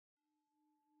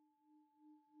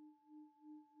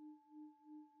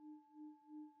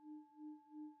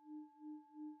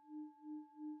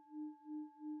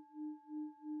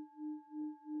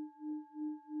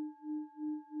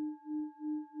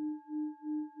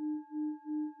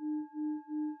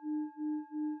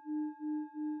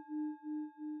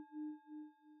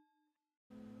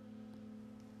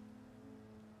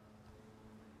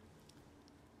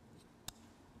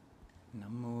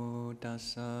Namo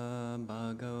tassa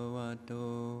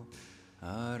bhagavato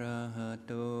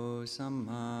arahato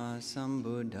samma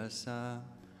sambuddhassa.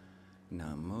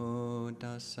 Namo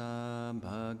tassa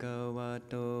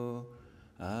bhagavato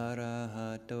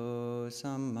arahato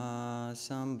samma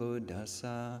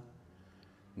sambuddhassa.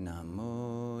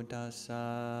 Namo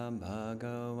tassa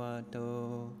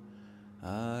bhagavato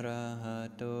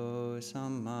arahato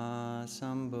samma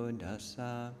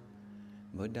sambuddhassa.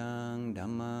 Buddhang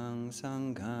Dhammang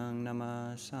Sanghang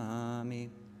Namasami.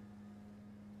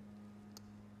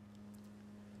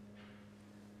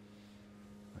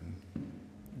 I'm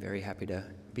very happy to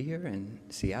be here in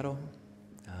Seattle.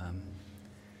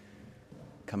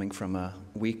 Coming from a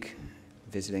week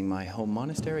visiting my home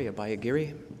monastery,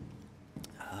 Abhayagiri,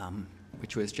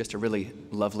 which was just a really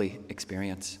lovely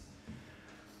experience.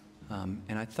 And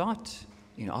I thought,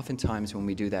 oftentimes when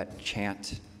we do that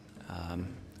chant,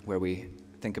 where we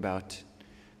think about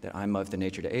that I'm of the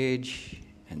nature to age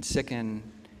and sicken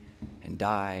and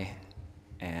die,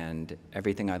 and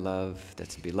everything I love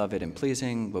that's beloved and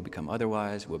pleasing will become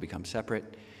otherwise, will become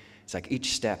separate. It's like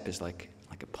each step is like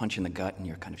a punch in the gut, and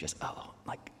you're kind of just,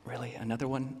 really, another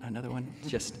one? It's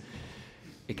just,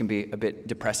 it can be a bit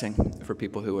depressing for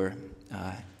people who are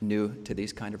new to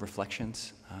these kind of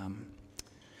reflections.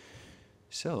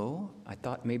 So I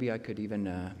thought maybe I could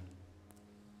even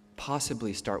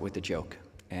possibly start with a joke.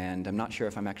 And I'm not sure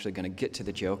if I'm actually going to get to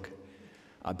the joke,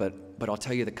 but I'll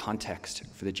tell you the context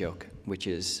for the joke, which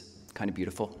is kind of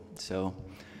beautiful. So,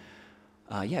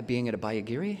 being at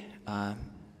Abhayagiri,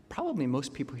 probably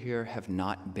most people here have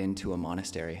not been to a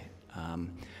monastery.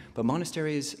 But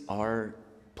monasteries are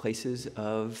places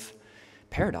of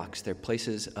paradox. They're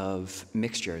places of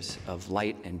mixtures of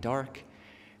light and dark,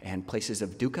 and places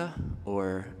of dukkha,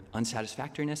 or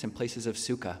unsatisfactoriness, and places of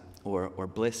sukha, or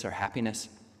bliss or happiness.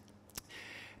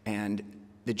 And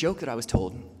the joke that I was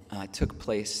told took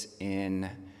place in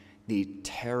the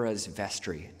Tera's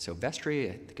vestry. So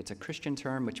vestry, I think it's a Christian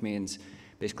term, which means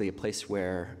basically a place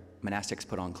where monastics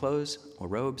put on clothes or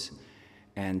robes.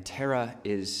 And Tera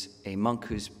is a monk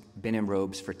who's been in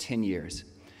robes for 10 years.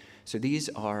 So these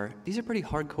are pretty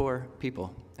hardcore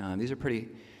people. These are pretty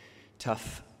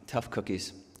tough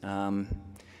cookies.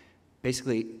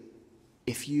 Basically,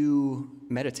 if you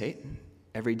meditate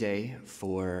every day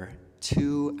for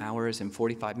 2 hours and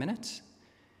 45 minutes,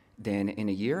 then in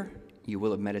a year, you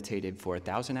will have meditated for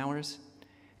 1,000 hours,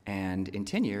 and in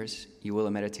 10 years, you will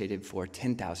have meditated for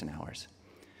 10,000 hours.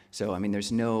 So,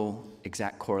 there's no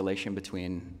exact correlation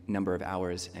between number of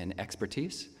hours and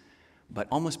expertise, but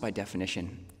almost by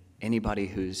definition, anybody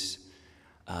who's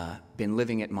been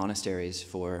living at monasteries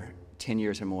for 10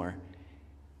 years or more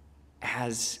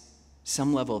has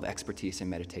some level of expertise in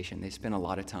meditation. They spend a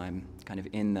lot of time kind of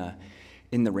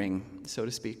in the ring, so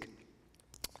to speak.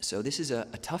 So this is a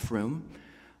tough room.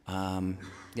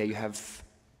 You have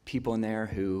people in there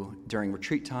who, during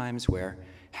retreat times, wear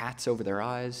hats over their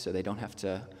eyes so they don't have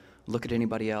to look at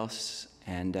anybody else.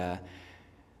 And they're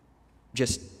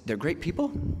great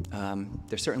people.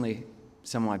 They're certainly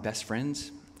some of my best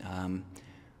friends.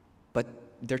 But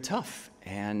they're tough.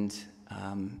 And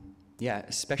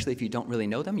especially if you don't really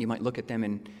know them, you might look at them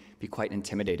and be quite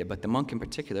intimidated. But the monk in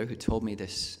particular who told me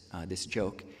this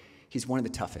joke, he's one of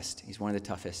the toughest. He's one of the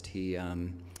toughest. He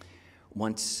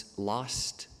once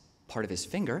lost part of his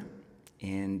finger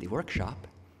in the workshop,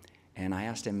 and I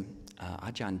asked him,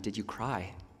 Ajahn, did you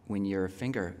cry when your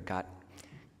finger got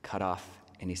cut off?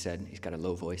 And he said, he's got a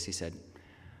low voice, he said,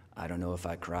 I don't know if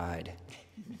I cried,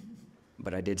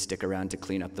 but I did stick around to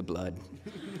clean up the blood.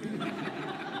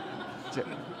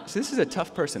 So this is a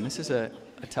tough person. This is a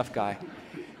tough guy.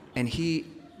 And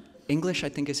English, I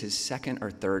think, is his second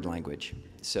or third language.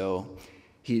 So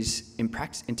he's in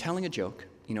practice, in telling a joke.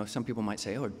 Some people might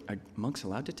say, are monks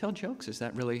allowed to tell jokes? Is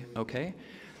that really okay?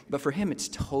 But for him, it's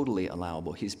totally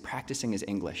allowable. He's practicing his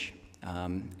English.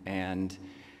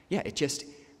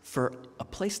 For a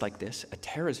place like this, a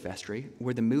Tera's vestry,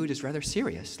 where the mood is rather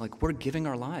serious, like we're giving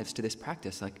our lives to this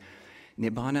practice, like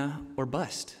nibbana or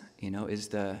bust, is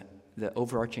the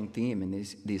overarching theme in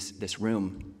this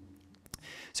room.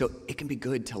 So it can be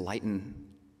good to lighten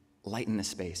the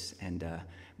space and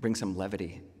bring some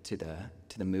levity to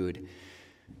the mood.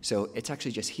 So it's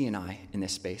actually just he and I in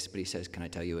this space, but he says, can I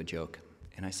tell you a joke?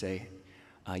 And I say,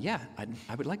 yeah,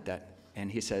 I would like that.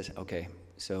 And he says, okay,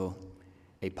 so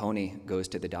a pony goes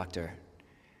to the doctor,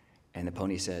 and the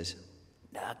pony says,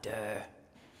 "Doctor,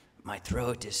 my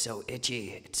throat is so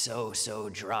itchy, it's so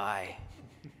dry."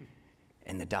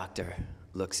 And the doctor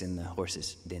looks in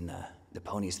the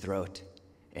pony's throat,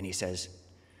 and he says,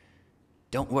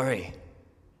 don't worry,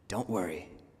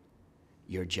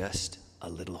 you're just a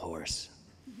little horse."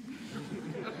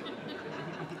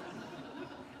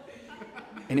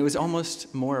 And it was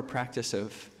almost more a practice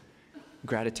of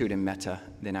gratitude and metta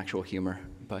than actual humor,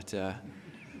 but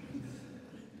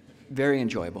very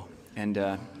enjoyable. And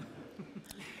I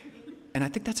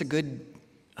think that's a good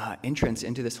entrance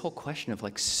into this whole question of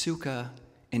like sukha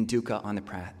and dukkha on the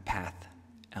path.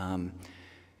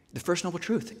 The First Noble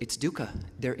Truth, it's dukkha.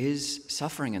 There is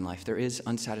suffering in life. There is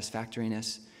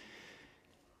unsatisfactoriness.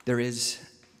 There is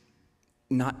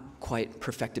not quite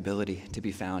perfectibility to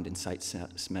be found in sight,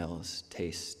 smells,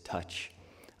 taste, touch,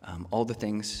 all the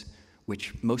things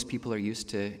which most people are used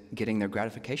to getting their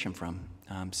gratification from.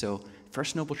 So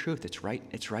First Noble Truth, it's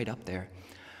right up there.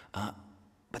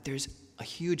 But there's a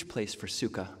huge place for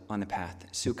sukha on the path,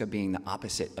 sukha being the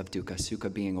opposite of dukkha,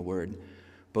 sukha being a word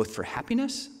both for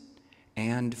happiness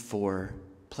and for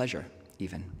pleasure,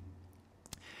 even.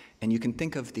 And you can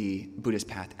think of the Buddhist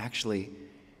path actually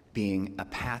being a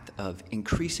path of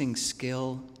increasing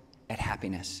skill at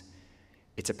happiness.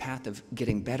 It's a path of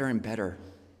getting better and better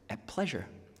at pleasure,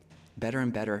 better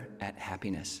and better at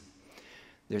happiness.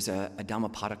 There's a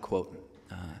Dhammapada quote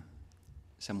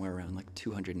somewhere around like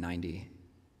 290,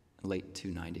 late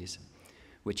 290s,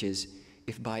 which is,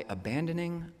 if by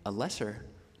abandoning a lesser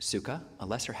sukha, a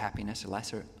lesser happiness, a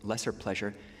lesser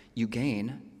pleasure, you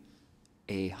gain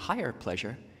a higher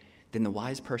pleasure, then the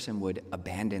wise person would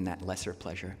abandon that lesser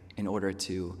pleasure in order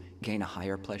to gain a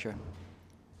higher pleasure.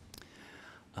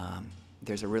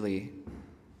 There's a really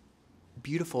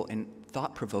beautiful and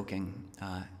thought-provoking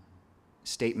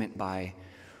statement by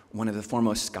one of the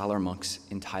foremost scholar monks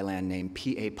in Thailand named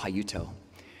P.A. Payutto.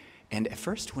 And at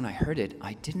first, when I heard it,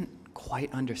 I didn't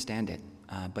quite understand it.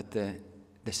 But the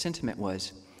sentiment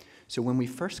was, so when we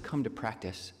first come to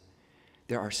practice,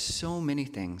 there are so many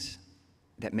things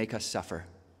that make us suffer,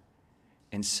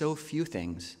 and so few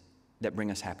things that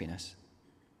bring us happiness.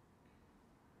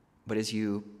 But as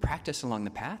you practice along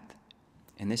the path,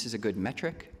 and this is a good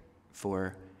metric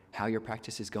for how your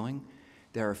practice is going,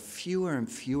 there are fewer and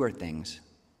fewer things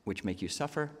which make you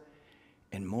suffer,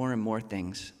 and more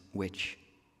things which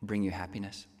bring you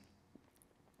happiness.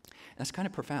 That's kind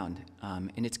of profound,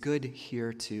 and it's good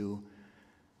here to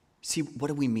see, what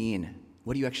do we mean?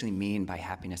 What do you actually mean by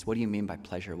happiness? What do you mean by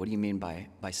pleasure? What do you mean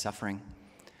by suffering?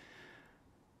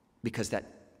 Because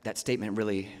that statement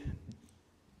really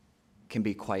can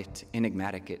be quite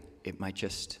enigmatic. It might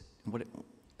just,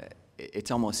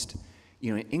 it's almost,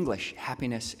 in English,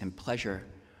 happiness and pleasure,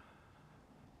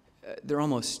 they're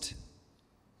almost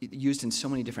used in so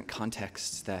many different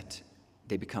contexts that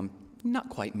they become not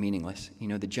quite meaningless,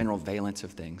 the general valence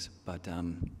of things, but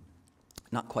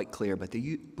not quite clear. But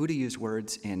the Buddha used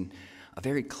words in a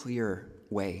very clear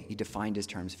way. He defined his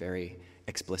terms very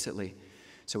explicitly.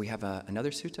 So we have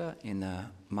another sutta in the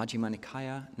Majjhima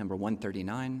Nikaya, number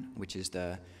 139, which is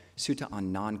the sutta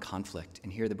on non-conflict.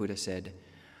 And here the Buddha said,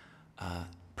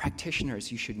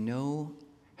 practitioners, you should know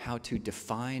how to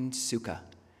define sukha.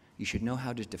 You should know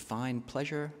how to define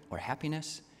pleasure or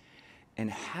happiness.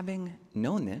 And having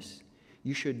known this,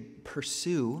 you should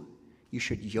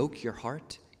yoke your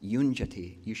heart,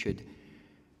 yunjati. You should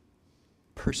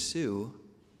pursue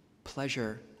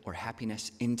pleasure or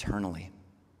happiness internally.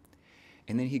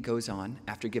 And then he goes on,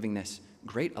 after giving this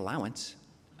great allowance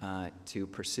to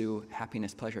pursue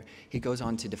happiness, pleasure, he goes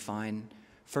on to define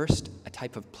first a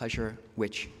type of pleasure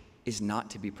which is not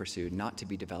to be pursued, not to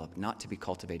be developed, not to be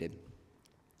cultivated.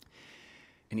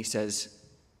 And he says,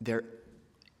 there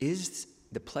is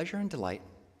the pleasure and delight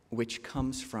which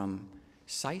comes from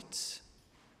sights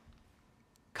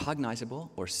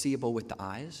cognizable or seeable with the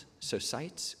eyes, so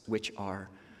sights which are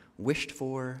wished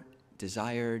for,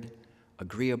 desired,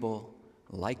 agreeable,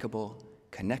 likable,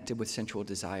 connected with sensual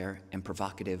desire, and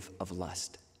provocative of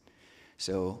lust.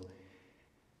 So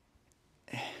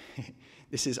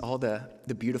this is all the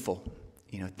beautiful,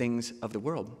 things of the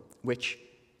world, which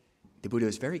the Buddha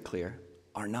is very clear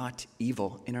are not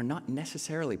evil and are not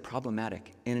necessarily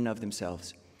problematic in and of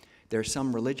themselves. There are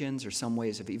some religions or some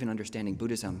ways of even understanding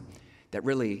Buddhism that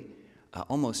really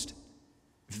almost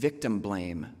victim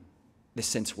blame the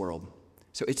sense world.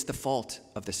 So it's the fault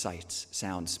of the sights,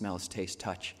 sounds, smells, taste,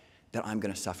 touch that I'm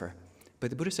going to suffer. But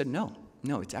the Buddha said, no,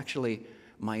 it's actually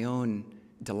my own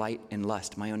delight and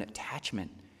lust, my own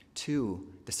attachment to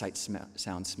the sight,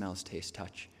 sound, smells, taste,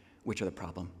 touch, which are the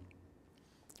problem.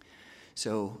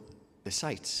 So the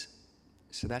sights,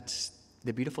 so that's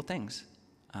the beautiful things.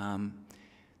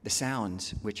 The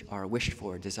sounds, which are wished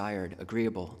for, desired,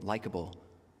 agreeable, likable,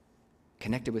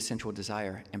 connected with sensual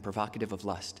desire, and provocative of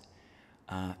lust.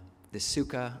 The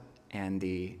sukha and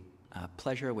the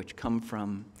pleasure which come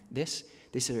from this,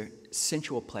 these are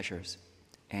sensual pleasures,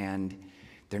 and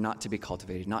they're not to be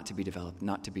cultivated, not to be developed,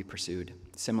 not to be pursued.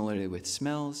 Similarly with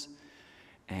smells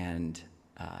and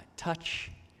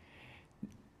touch,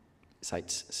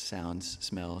 sights, sounds,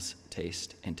 smells,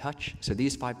 taste, and touch. So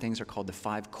these 5 things are called the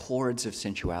 5 chords of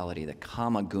sensuality, the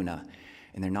kama guna,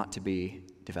 and they're not to be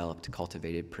developed,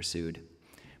 cultivated, pursued.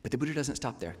 But the Buddha doesn't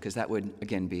stop there, because that would,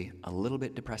 again, be a little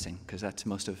bit depressing, because that's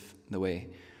most of the way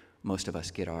most of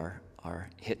us get our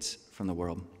hits from the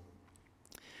world.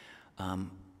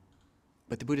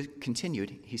 But the Buddha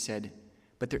continued, he said,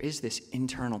 but there is this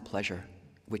internal pleasure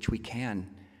which we can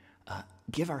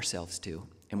give ourselves to.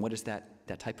 And what is that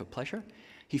type of pleasure?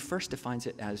 He first defines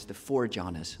it as the 4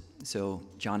 jhanas. So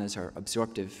jhanas are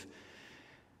absorptive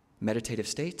meditative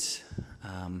states,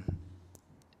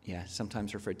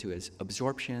 sometimes referred to as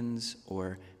absorptions,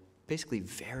 or basically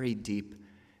very deep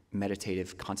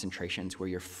meditative concentrations where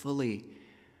you're fully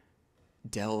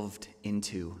delved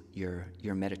into your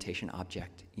meditation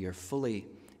object. You're fully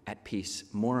at peace,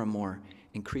 more and more,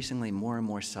 increasingly more and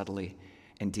more subtly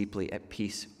and deeply at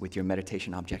peace with your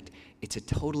meditation object. It's a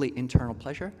totally internal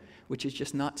pleasure, which is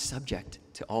just not subject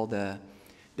to all the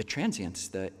transience,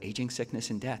 the aging, sickness,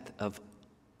 and death of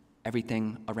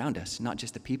everything around us, not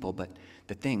just the people, but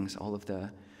the things, all of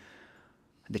the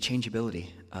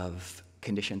changeability of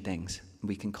conditioned things.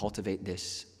 We can cultivate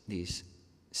these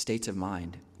states of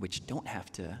mind which don't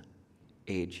have to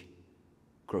age,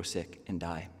 grow sick, and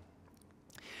die.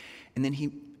 And then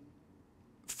he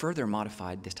further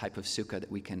modified this type of sukha that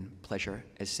we can pleasure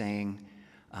as saying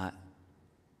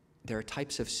there are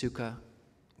types of sukha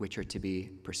which are to be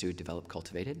pursued, developed,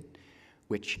 cultivated,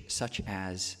 such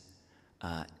as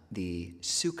the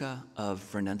sukha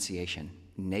of renunciation,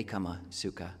 nekama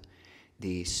sukha,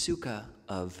 the sukha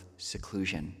of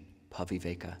seclusion,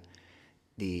 paviveka,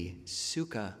 the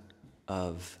sukha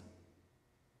of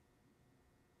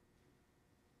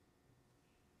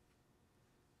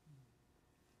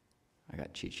I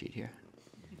got cheat sheet here.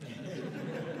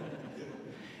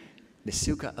 The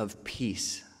sukha of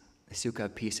peace,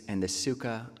 and the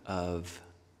sukha of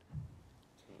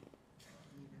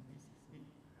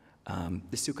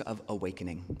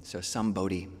awakening, so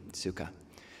sambodhi sukha.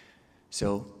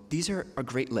 So these are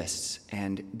great lists,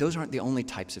 and those aren't the only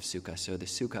types of sukha. So the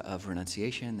sukha of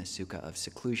renunciation, the sukha of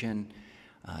seclusion,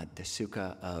 the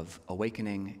sukha of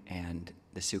awakening, and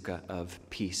the sukha of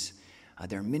peace.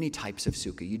 There are many types of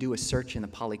sukha. You do a search in the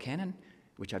Pali Canon,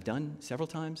 which I've done several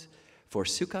times, for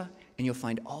sukha, and you'll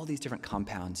find all these different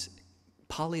compounds.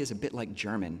 Pali is a bit like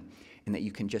German in that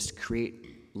you can just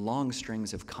create long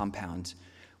strings of compounds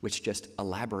which just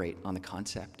elaborate on the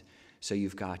concept. So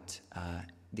you've got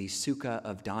the sukha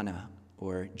of dana,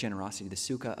 or generosity, the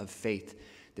sukha of faith,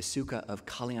 the sukha of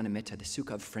kalyanamitta, the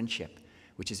sukha of friendship,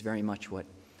 which is very much what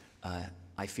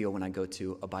I feel when I go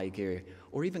to Abhayagiri,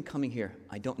 or even coming here.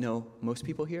 I don't know most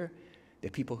people here. The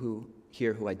people who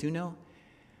I do know,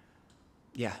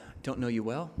 don't know you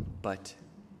well, but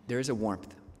there is a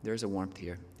warmth. There is a warmth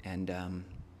here. And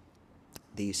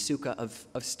the sukha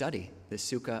of study, the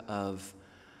sukha of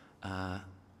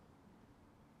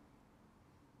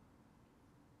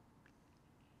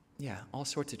all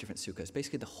sorts of different sukhas.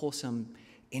 Basically the wholesome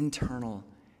internal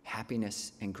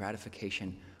happiness and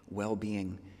gratification,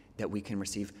 well-being that we can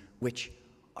receive, which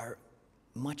are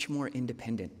much more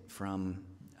independent from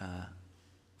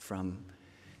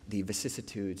the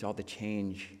vicissitudes, all the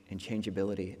change and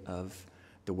changeability of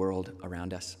the world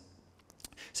around us.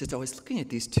 So as I was looking at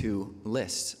these 2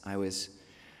 lists, I was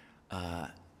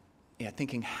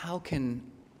thinking, how can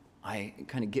I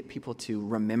kind of get people to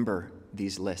remember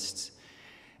these lists?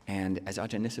 And as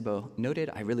Ajahn Nisabo noted,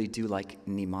 I really do like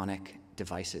mnemonic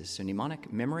devices. So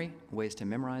mnemonic memory, ways to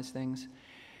memorize things.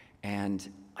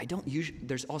 And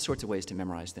there's all sorts of ways to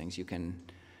memorize things. You can,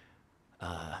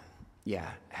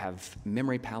 have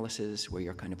memory palaces where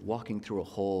you're kind of walking through a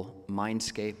whole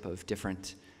mindscape of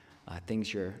different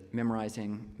things you're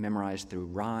memorized through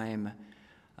rhyme.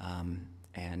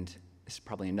 And this is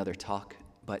probably another talk,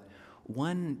 but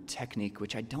one technique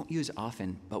which I don't use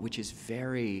often, but which is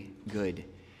very good,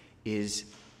 is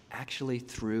actually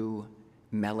through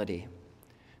melody.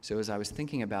 So as I was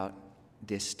thinking about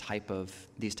these type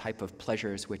of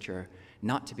pleasures which are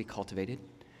not to be cultivated,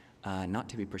 not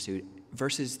to be pursued,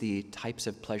 versus the types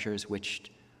of pleasures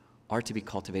which are to be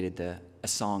cultivated, a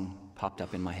song popped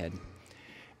up in my head.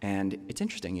 And it's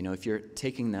interesting, if you're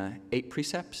taking the 8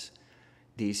 precepts,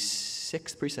 the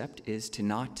 6th precept is to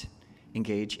not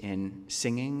engage in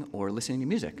singing or listening to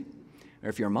music. Or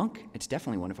if you're a monk, it's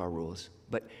definitely one of our rules.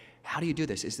 But how do you do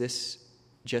this? Is this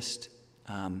just,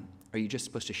 are you just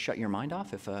supposed to shut your mind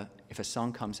off if a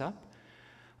song comes up?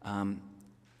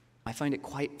 I find it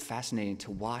quite fascinating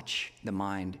to watch the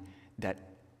mind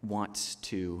that wants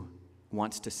to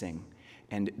sing.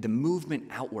 And the movement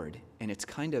outward, and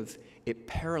it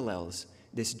parallels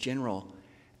this general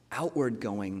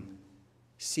outward-going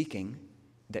seeking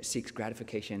that seeks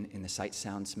gratification in the sight,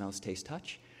 sound, smells, taste,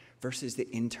 touch, versus the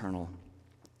internal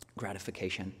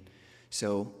gratification.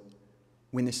 So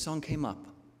when this song came up,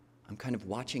 I'm kind of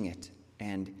watching it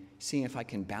and seeing if I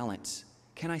can balance.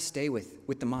 Can I stay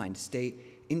with the mind, stay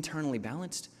internally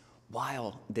balanced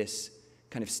while this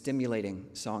kind of stimulating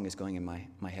song is going in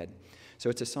my head? So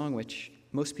it's a song which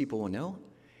most people will know,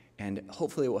 and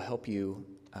hopefully it will help you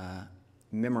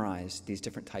memorize these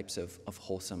different types of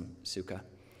wholesome sukha.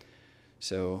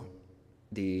 So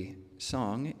the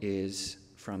song is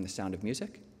from The Sound of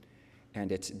Music, and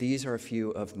these are a few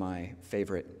of my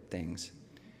favorite things.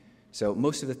 So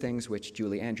most of the things which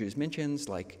Julie Andrews mentions,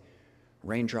 like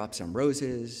raindrops on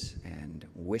roses, and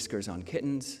whiskers on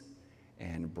kittens,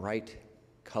 and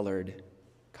bright-colored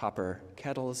copper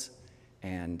kettles,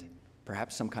 and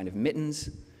perhaps some kind of mittens.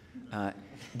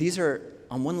 These are,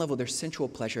 on one level, they're sensual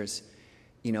pleasures,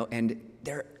 and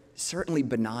they're certainly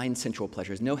benign sensual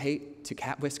pleasures. No hate to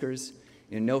cat whiskers,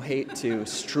 no hate to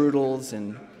strudels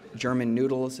and German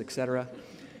noodles, etc.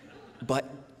 But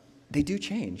they do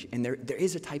change, and there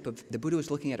is a type of, the Buddha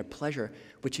was looking at a pleasure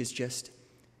which is just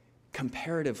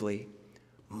comparatively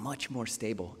much more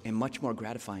stable and much more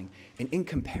gratifying. And in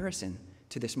comparison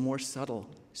to this more subtle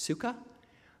sukha,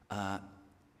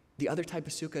 the other type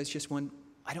of sukha is just one,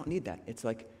 I don't need that. It's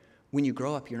like when you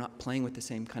grow up, you're not playing with the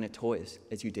same kind of toys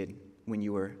as you did when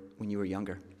you were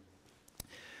younger.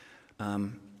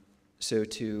 So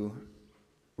to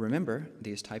remember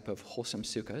these type of wholesome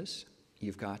sukhas,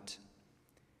 you've got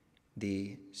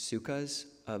the sukhas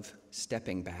of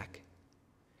stepping back,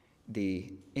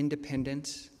 the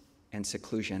independence and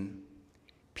seclusion,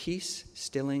 peace,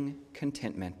 stilling,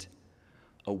 contentment,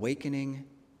 awakening,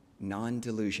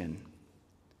 non-delusion,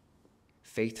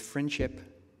 faith, friendship,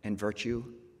 and virtue,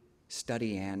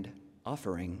 study, and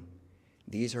offering.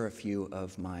 These are a few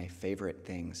of my favorite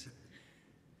things.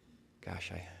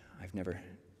 Gosh, I've never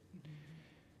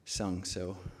sung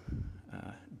so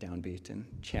downbeat and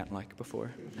chant-like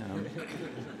before.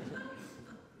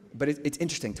 But it's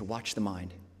interesting to watch the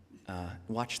mind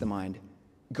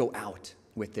go out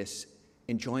with this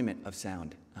enjoyment of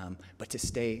sound, but to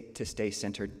stay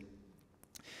centered.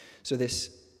 So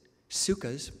this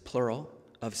sukhas, plural,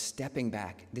 of stepping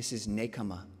back, this is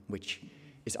nekama, which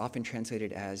is often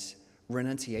translated as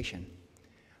renunciation.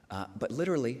 But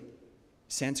literally,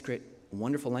 Sanskrit,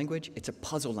 wonderful language, it's a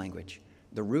puzzle language.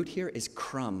 The root here is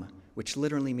krum, which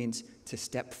literally means to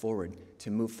step forward,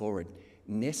 to move forward.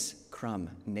 Nis, krum,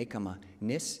 nekama.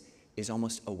 Nis is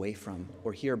almost away from,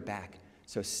 or here back.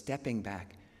 So stepping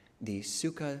back, the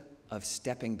sukha of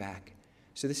stepping back.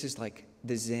 So this is like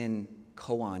the Zen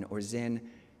koan, or Zen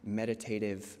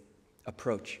meditative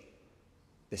approach,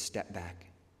 the step back.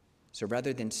 So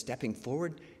rather than stepping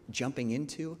forward, jumping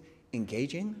into,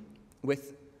 engaging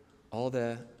with all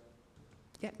the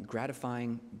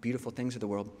gratifying, beautiful things of the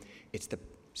world, it's the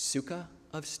sukha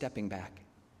of stepping back.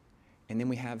 And then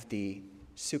we have the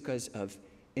sukhas of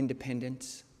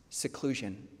independence,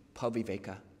 seclusion,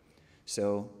 paviveka.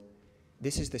 So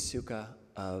this is the sukha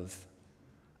of,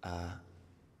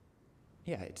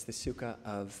 it's the sukha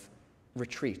of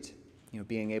retreat,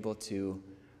 being able to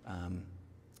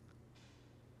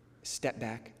step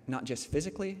back, not just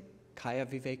physically, kaya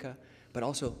viveka, but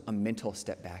also a mental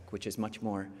step back, which is much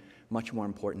more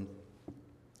important.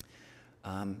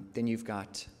 Then you've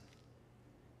got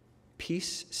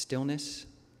peace, stillness,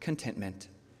 contentment.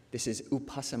 This is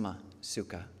upasama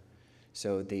sukha.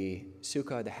 So the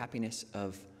sukha, the happiness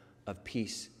of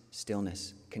peace,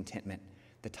 stillness, contentment,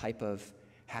 the type of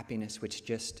happiness which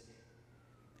just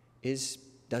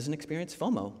doesn't experience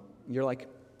FOMO. You're like,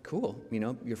 cool,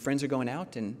 your friends are going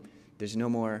out and there's no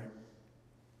more,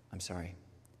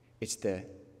 it's the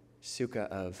sukha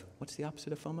of, what's the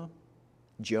opposite of FOMO?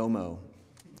 JOMO.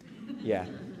 Yeah,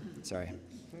 sorry,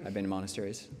 I've been in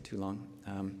monasteries too long.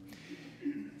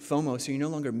 FOMO, so you're no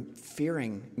longer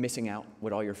fearing missing out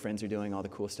what all your friends are doing, all the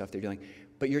cool stuff they're doing,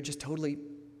 but you're just totally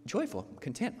joyful,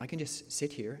 content. I can just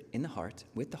sit here in the heart,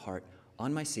 with the heart,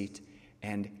 on my seat,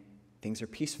 and things are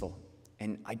peaceful.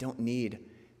 And I don't need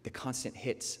the constant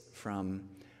hits from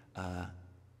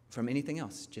anything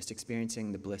else, just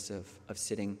experiencing the bliss of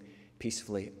sitting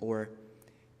peacefully or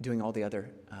doing all the other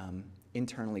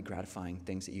internally gratifying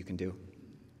things that you can do.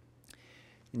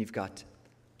 And you've got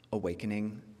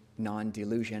awakening,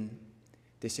 non-delusion.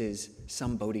 This is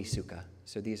Sambodhi Sukha.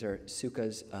 So these are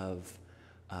sukhas of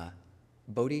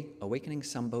Bodhi, awakening,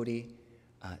 Sambodhi,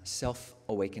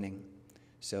 self-awakening.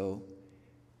 So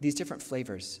these different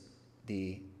flavors,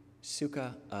 the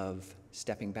sukha of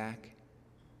stepping back,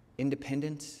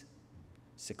 independence,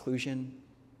 seclusion,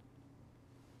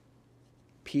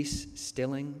 peace,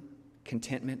 stilling,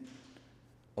 contentment,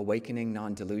 awakening,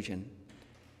 non-delusion.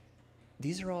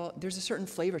 These are all, there's a certain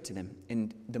flavor to them.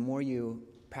 And the more you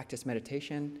practice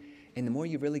meditation, and the more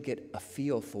you really get a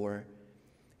feel for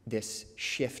this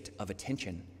shift of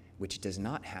attention, which does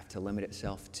not have to limit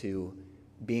itself to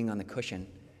being on the cushion,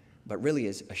 but really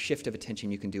is a shift of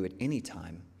attention you can do at any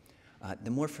time,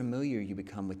 the more familiar you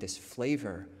become with this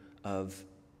flavor of,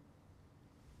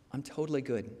 I'm totally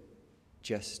good,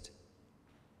 just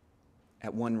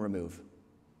at one remove.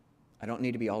 I don't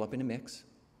need to be all up in a mix.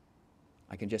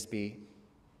 I can just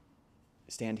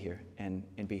stand here and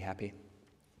be happy.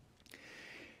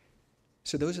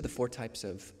 So those are the 4 types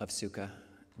of sukha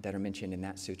that are mentioned in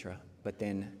that sutra, but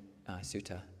then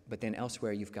sutta. But then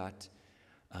elsewhere you've got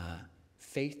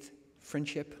faith,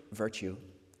 friendship, virtue.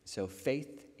 So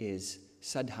faith is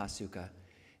saddha sukha,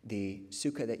 the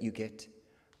sukha that you get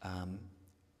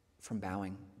from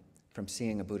bowing, from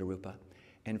seeing a Buddha Rupa.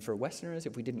 And for Westerners,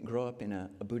 if we didn't grow up in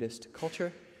a Buddhist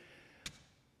culture,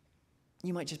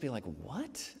 you might just be like,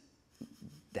 what?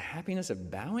 The happiness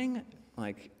of bowing?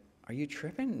 Like, are you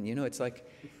tripping? You know, it's like,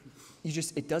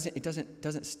 it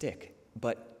doesn't stick,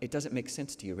 but it doesn't make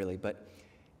sense to you really. But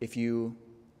if you,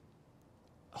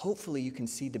 hopefully you can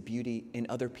see the beauty in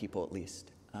other people at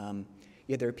least.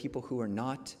 There are people who are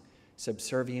not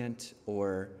subservient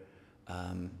or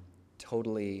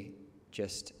totally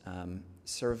just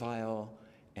servile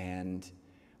and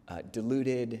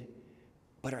deluded,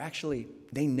 but are actually,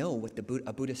 they know what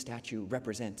a Buddha statue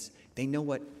represents. They know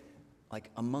what like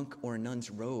a monk or a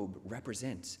nun's robe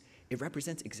represents. It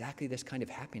represents exactly this kind of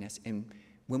happiness. And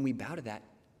when we bow to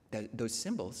those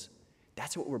symbols,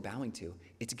 that's what we're bowing to.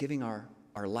 It's giving our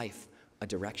life a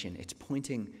direction. It's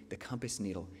pointing the compass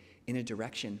needle in a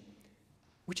direction,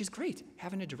 which is great.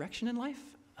 Having a direction in life,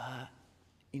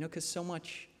 because so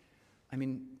much,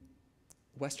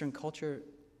 Western culture,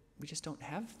 we just don't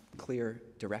have clear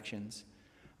directions.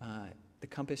 The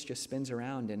compass just spins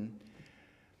around, and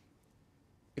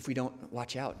if we don't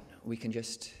watch out, we can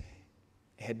just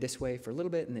head this way for a little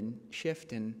bit and then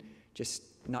shift and just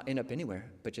not end up anywhere,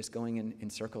 but just going in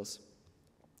circles.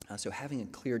 So having a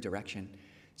clear direction.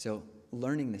 So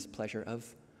learning this pleasure of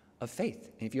faith.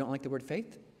 And if you don't like the word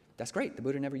faith, that's great. The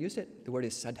Buddha never used it. The word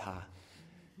is saddha.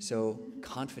 So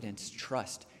confidence,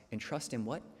 trust. And trust in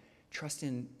what? Trust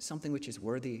in something which is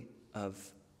worthy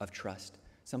of trust,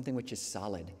 something which is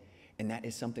solid, and that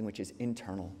is something which is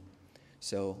internal.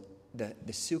 So the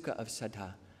sukha of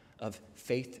saddha, of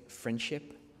faith,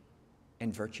 friendship,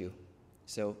 and virtue.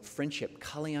 So friendship,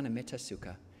 kalyanamitta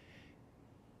sukha.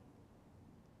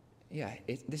 Yeah,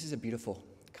 this is a beautiful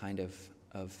kind of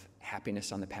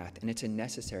happiness on the path, and it's a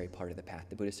necessary part of the path.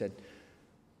 The Buddha said,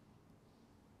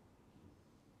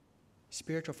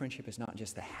 spiritual friendship is not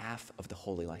just the half of the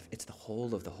holy life, it's the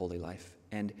whole of the holy life.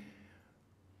 And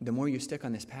the more you stick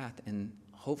on this path, and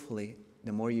hopefully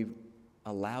the more you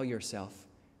allow yourself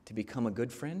to become a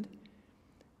good friend,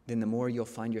 then the more you'll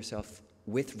find yourself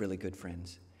with really good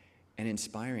friends and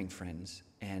inspiring friends.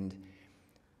 And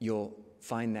you'll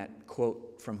find that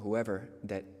quote from whoever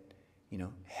that,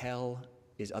 hell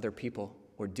is other people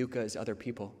or dukkha is other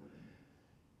people.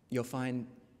 You'll find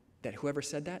that whoever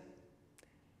said that,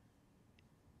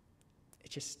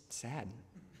 it's just sad.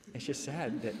 It's just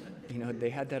sad that, they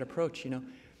had that approach.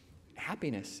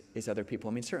 Happiness is other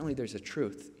people. Certainly there's a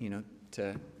truth,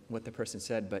 to what the person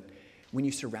said, but when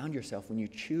you surround yourself, when you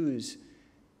choose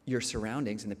your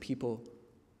surroundings and the people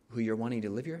who you're wanting to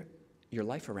live your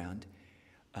life around,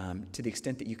 to the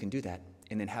extent that you can do that,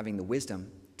 and then having the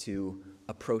wisdom to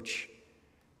approach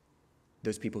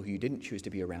those people who you didn't choose to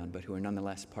be around, but who are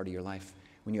nonetheless part of your life,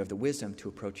 when you have the wisdom to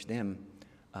approach them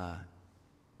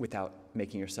without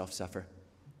making yourself suffer,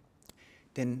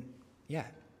 then,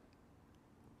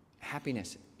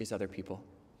 happiness is other people.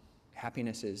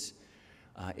 Happiness is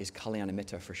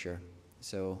kalyanamitta for sure.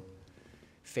 So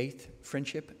faith,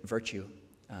 friendship, virtue,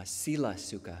 sila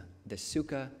sukha,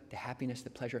 the happiness, the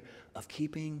pleasure of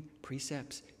keeping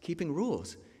precepts, keeping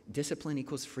rules. Discipline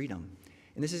equals freedom.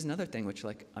 And this is another thing which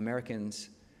Americans,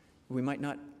 we might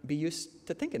not be used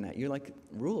to thinking that. You're like,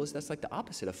 rules, that's like the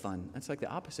opposite of fun. That's like the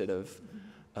opposite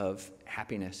of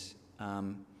happiness.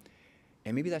 And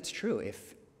maybe that's true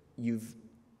if you've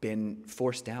been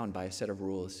forced down by a set of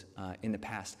rules in the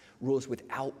past, rules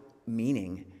without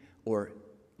meaning or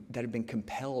that have been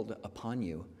compelled upon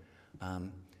you.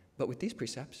 But with these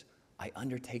precepts, I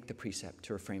undertake the precept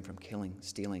to refrain from killing,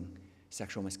 stealing,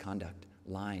 sexual misconduct,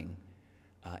 lying,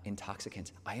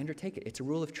 intoxicants. I undertake it. It's a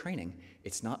rule of training.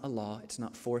 It's not a law. It's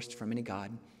not forced from any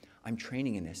God. I'm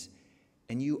training in this.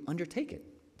 And you undertake it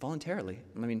voluntarily.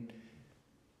 I mean,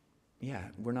 yeah,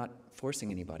 we're not forcing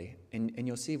anybody. And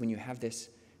you'll see when you have this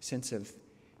sense of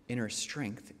inner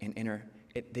strength and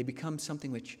they become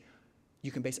something which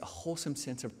you can base a wholesome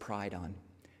sense of pride on.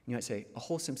 You might say a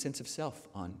wholesome sense of self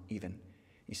on even.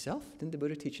 Self? Didn't the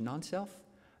Buddha teach non-self?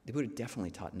 The Buddha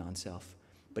definitely taught non-self,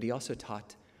 but he also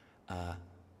taught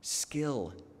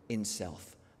skill in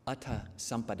self, atta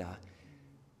sampada.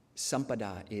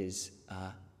 Sampada is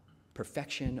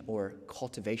perfection or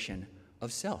cultivation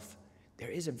of self. There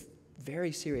is a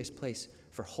very serious place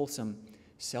for wholesome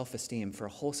self-esteem, for a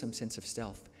wholesome sense of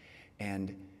self.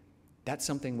 And that's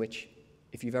something which,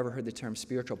 if you've ever heard the term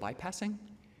spiritual bypassing,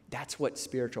 that's what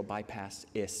spiritual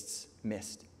bypassists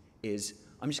missed, is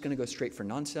I'm just going to go straight for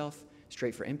non-self,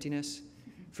 straight for emptiness,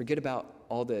 forget about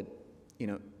all the,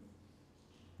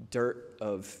 dirt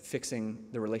of fixing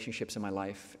the relationships in my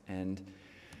life and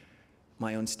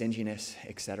my own stinginess,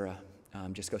 etc.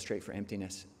 Just go straight for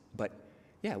emptiness. But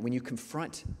yeah, when you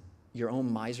confront your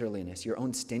own miserliness, your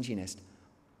own stinginess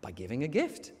by giving a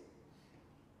gift,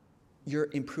 you're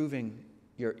improving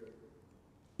your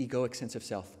egoic sense of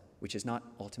self, which is not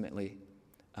ultimately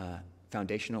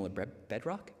foundational or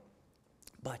bedrock,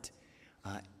 but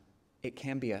it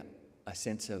can be a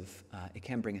sense of, it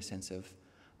can bring a sense of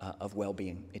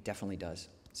well-being. It definitely does.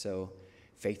 So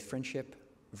faith, friendship,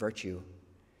 virtue,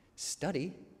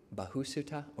 study, Bahu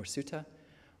Sutta or Sutta,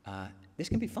 this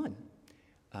can be fun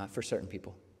for certain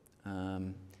people.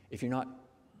 If you're not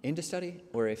into study,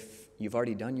 or if you've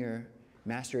already done your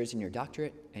master's and your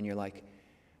doctorate, and you're like,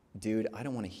 dude, I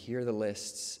don't want to hear the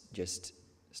lists, just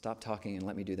stop talking and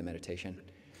let me do the meditation.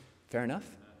 Fair enough.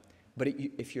 But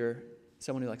if you're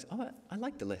someone who likes, oh, I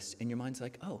like the list, and your mind's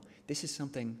like, oh, this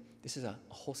is a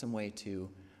wholesome way to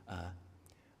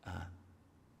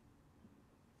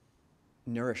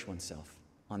nourish oneself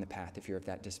on the path. If you're of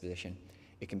that disposition,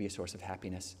 it can be a source of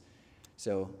happiness.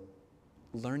 So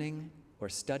learning or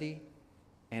study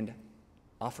and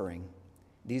offering,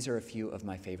 these are a few of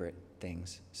my favorite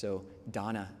things. So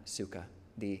dana sukha,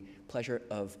 the pleasure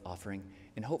of offering.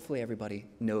 And hopefully everybody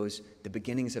knows the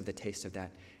beginnings of the taste of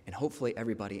that. And hopefully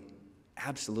everybody,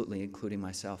 absolutely including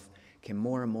myself, can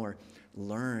more and more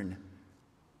learn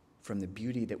from the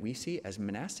beauty that we see as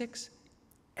monastics.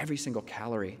 Every single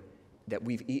calorie that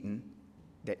we've eaten,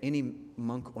 that any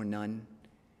monk or nun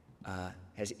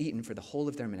has eaten for the whole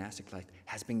of their monastic life,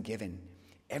 has been given.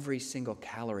 Every single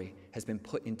calorie has been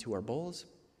put into our bowls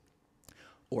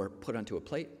or put onto a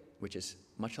plate, which is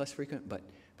much less frequent, but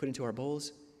put into our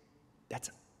bowls. That's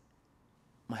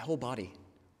my whole body,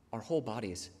 our whole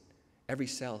bodies. Every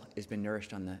cell has been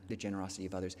nourished on the generosity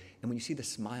of others. And when you see the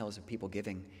smiles of people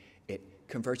giving, it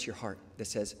converts your heart that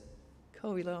says,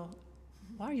 Kovilo,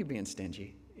 why are you being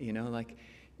stingy? Like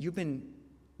you've been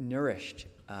nourished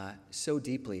so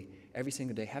deeply every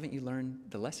single day. Haven't you learned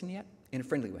the lesson yet? In a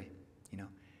friendly way,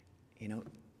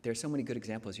 There's so many good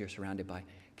examples you're surrounded by.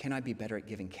 Can I be better at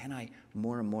giving? Can I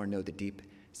more and more know the deep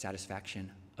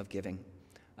satisfaction of giving?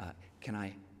 Can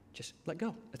I just let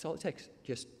go? That's all it takes.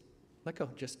 Just let go.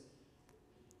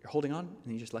 You're holding on,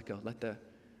 and you just let go. Let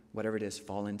whatever it is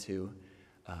fall into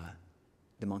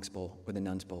the monk's bowl, or the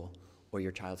nun's bowl, or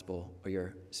your child's bowl, or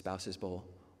your spouse's bowl,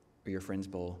 or your friend's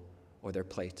bowl, or their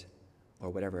plate, or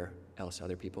whatever else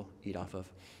other people eat off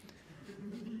of.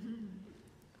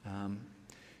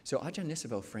 So Ajahn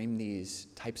Nisavo framed these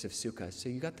types of sukhas. So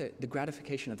you got the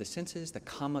gratification of the senses, the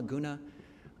kama guna,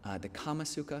 the kama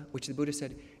sukha, which the Buddha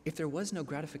said, if there was no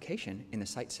gratification in the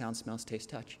sight, sound, smells, taste,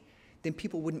 touch, then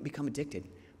people wouldn't become addicted.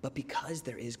 But because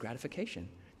there is gratification,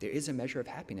 there is a measure of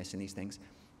happiness in these things,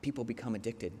 people become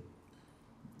addicted.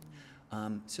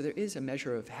 So there is a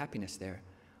measure of happiness there.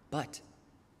 But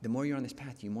the more you're on this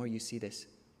path, the more you see this.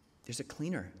 There's a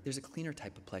cleaner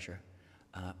type of pleasure.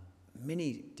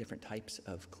 Many different types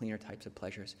of cleaner types of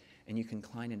pleasures, and you can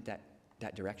incline in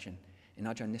that direction. In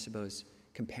Ajahn Nisavo's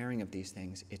comparing of these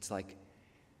things, it's like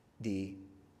the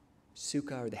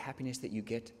sukha or the happiness that you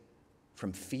get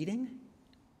from feeding,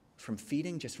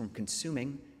 just from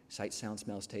consuming sight, sound,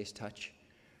 smells, taste, touch,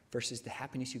 versus the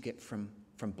happiness you get from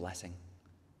blessing.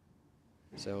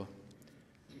 So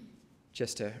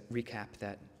just to recap,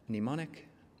 that mnemonic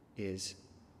is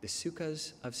the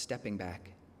sukhas of stepping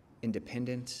back,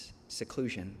 independence,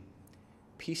 seclusion,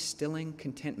 peace-stilling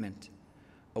contentment,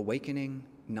 awakening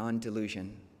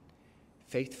non-delusion,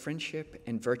 faith, friendship,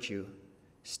 and virtue,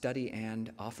 study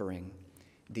and offering.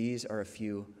 These are a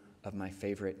few of my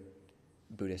favorite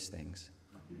Buddhist things.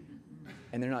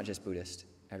 And they're not just Buddhist,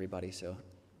 everybody, so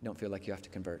don't feel like you have to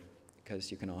convert,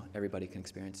 because everybody can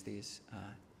experience these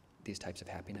types of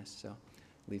happiness. So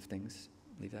leave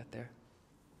that there.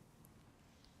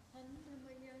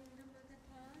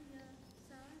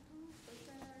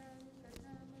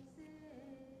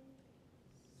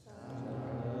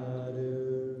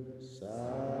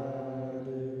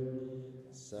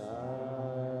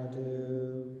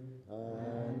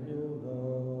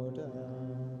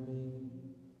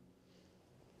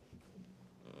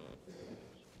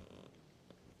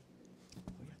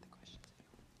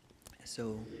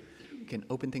 So we can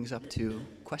open things up to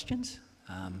questions,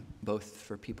 both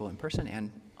for people in person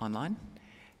and online.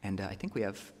 And I think we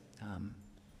have,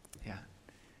 yeah.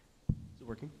 Is it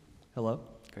working? Hello?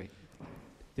 Great.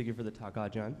 Thank you for the talk,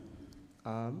 Ajahn.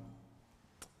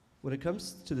 When it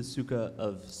comes to the sukha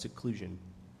of seclusion,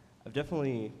 I've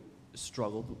definitely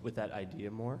struggled with that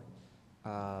idea more.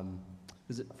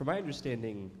 Because from my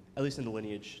understanding, at least in the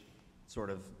lineage sort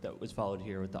of that was followed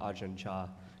here with the Ajahn Chah,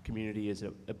 community is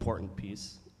an important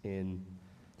piece in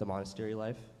the monastery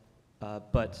life.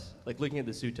 But like looking at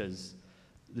the suttas,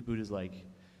 the Buddha's like,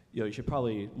 you should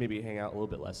probably maybe hang out a little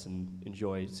bit less and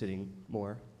enjoy sitting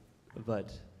more.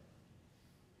 But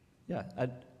yeah,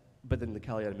 but then the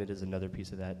Kalyana is another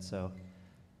piece of that. So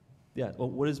yeah,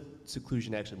 well, what does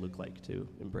seclusion actually look like to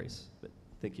embrace? But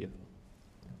thank you.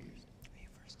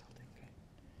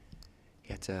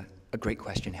 Yeah, it's a great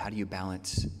question. How do you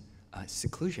balance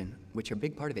seclusion, which a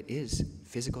big part of it is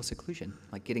physical seclusion,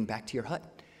 like getting back to your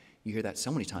hut. You hear that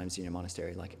so many times in your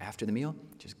monastery, like after the meal,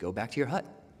 just go back to your hut.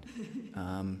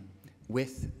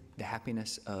 With the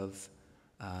happiness of,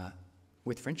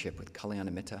 with friendship, with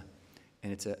Kalyana Mitta.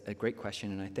 And it's a great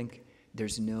question, and I think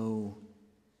there's no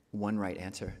one right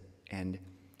answer. And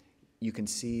you can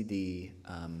see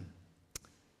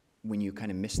when you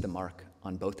kind of miss the mark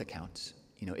on both accounts.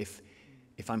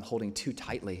 If I'm holding too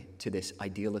tightly to this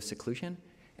ideal of seclusion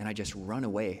and I just run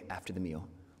away after the meal,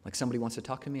 like somebody wants to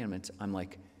talk to me and I'm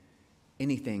like,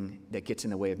 anything that gets in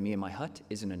the way of me and my hut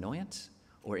is an annoyance,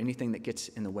 or anything that gets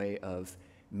in the way of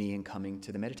me and coming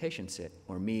to the meditation sit,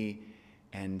 or me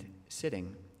and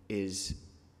sitting is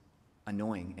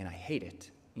annoying and I hate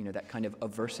it. That kind of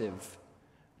aversive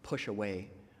push away,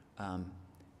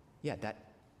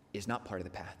 that is not part of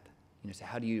the path. So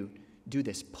how do you do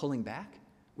this pulling back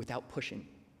without pushing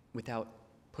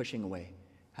away?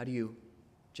 How do you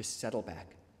just settle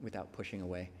back without pushing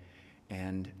away?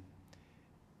 And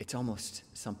it's almost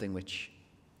something which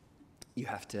you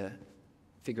have to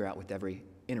figure out with every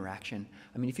interaction.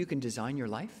 I mean, if you can design your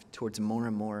life towards more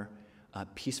and more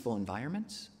peaceful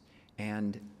environments,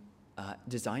 and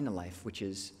design a life which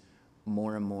is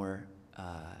more and more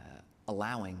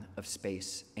allowing of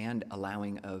space and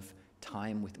allowing of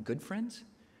time with good friends,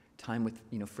 time with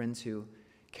friends who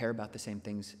care about the same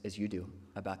things as you do,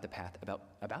 about the path,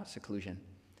 about seclusion.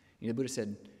 The Buddha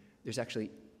said there's actually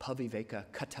paviveka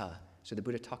kata. So the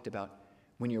Buddha talked about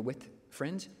when you're with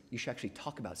friends, you should actually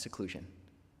talk about seclusion,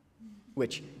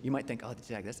 which you might think, oh,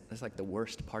 that's like the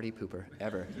worst party pooper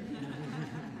ever.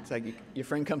 It's like your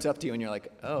friend comes up to you and you're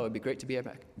like, oh, it'd be great to be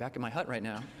back in my hut right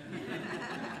now.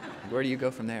 Where do you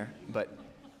go from there? But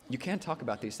you can talk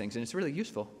about these things, and it's really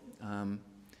useful,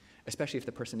 especially if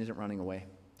the person isn't running away.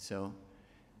 So,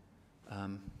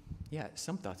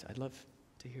 some thoughts. I'd love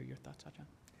to hear your thoughts, Ajahn.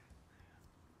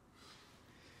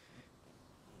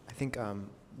 I think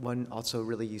one also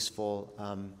really useful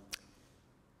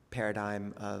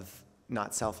paradigm of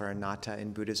not self or anatta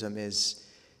in Buddhism is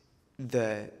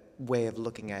the way of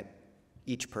looking at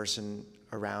each person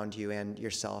around you and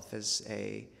yourself as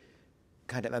a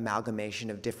kind of amalgamation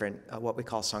of different, what we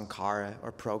call sankhara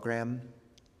or program,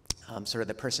 sort of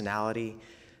the personality,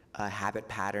 habit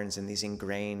patterns, and these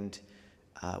ingrained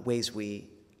ways we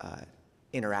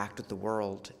interact with the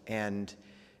world. And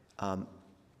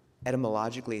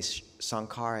etymologically,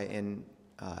 sankhara in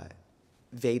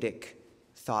Vedic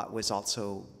thought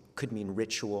could mean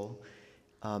ritual.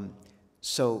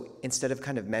 So instead of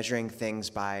kind of measuring things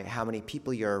by how many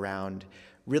people you're around,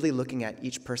 really looking at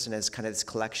each person as kind of this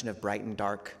collection of bright and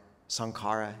dark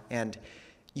sankhara. And,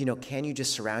 can you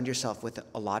just surround yourself with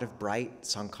a lot of bright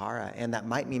sankhara? And that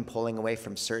might mean pulling away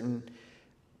from certain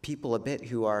people a bit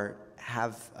who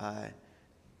have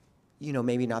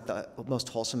maybe not the most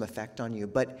wholesome effect on you.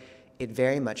 But it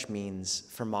very much means,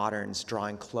 for moderns,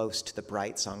 drawing close to the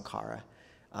bright Sankara.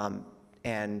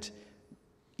 And,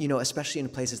 especially in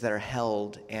places that are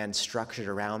held and structured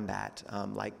around that,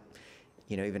 like,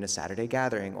 even a Saturday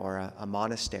gathering or a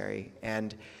monastery.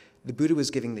 And the Buddha was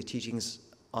giving the teachings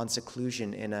on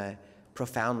seclusion in a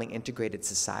profoundly integrated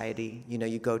society.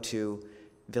 You go to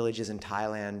villages in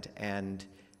Thailand and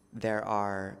there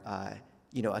are,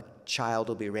 a child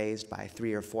will be raised by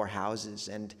 3 or 4 houses.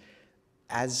 And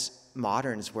as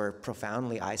moderns, we're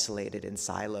profoundly isolated and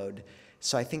siloed.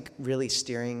 So I think really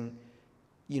steering,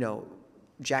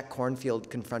 Jack Cornfield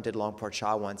confronted Longpo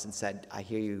Cha once and said, I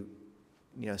hear you,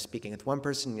 speaking with one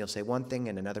person, you'll say one thing,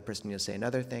 and another person, you'll say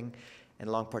another thing. And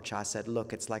Longpo Cha said,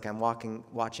 look, it's like I'm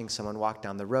watching someone walk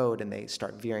down the road and they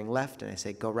start veering left and I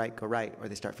say, go right, or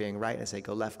they start veering right and I say,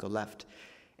 go left, go left.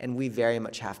 And we very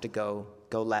much have to go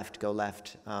left, go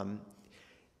left.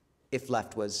 If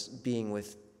left was being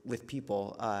with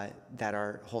people that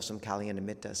are wholesome Kalyana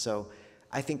Mitta. So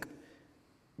I think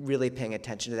really paying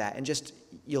attention to that, and just,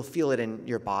 you'll feel it in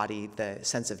your body, the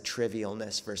sense of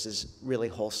trivialness versus really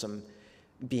wholesome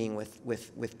being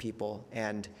with people.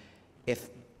 And if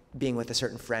being with a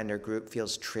certain friend or group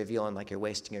feels trivial and like you're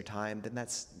wasting your time, then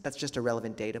that's just a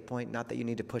relevant data point. Not that you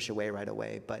need to push away right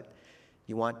away, but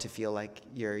you want to feel like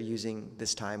you're using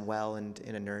this time well and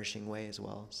in a nourishing way as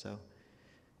well. So.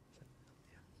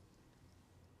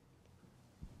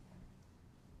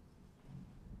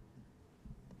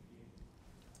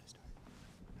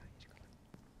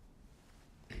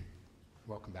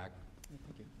 Welcome back.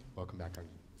 Thank you. Welcome back.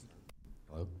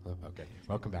 Hello? Hello? Okay.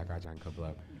 Welcome back, Ajahn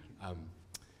Kovilo.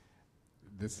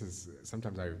 This is,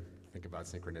 sometimes I think about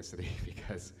synchronicity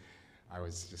because I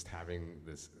was just having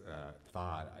this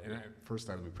thought. And first,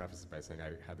 let me preface it by saying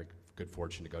I had the good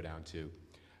fortune to go down to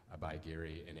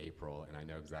Abhayagiri in April, and I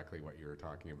know exactly what you're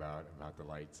talking about the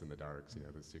lights and the darks, the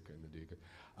sukha and the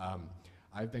dukkha.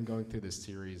 I've been going through this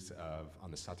series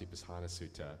on the Satipatthana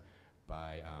Sutta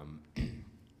by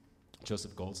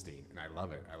Joseph Goldstein, and I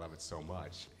love it. I love it so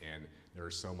much, and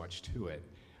there's so much to it.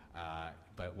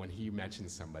 But when he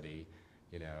mentions somebody,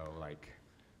 like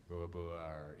Bua Bua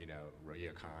or,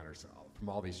 Roya Khan or so, from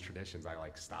all these traditions, I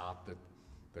like stop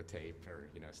the tape or,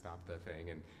 stop the thing,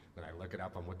 and then I look it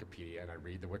up on Wikipedia and I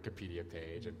read the Wikipedia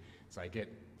page, and so I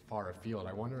get far afield.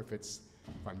 I wonder if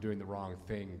I'm doing the wrong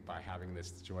thing by having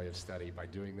this joy of study by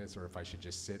doing this, or if I should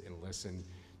just sit and listen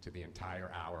to the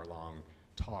entire hour-long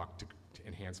talk to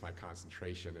enhance my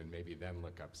concentration and maybe then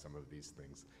look up some of these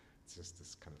things. It's just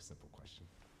this kind of simple question.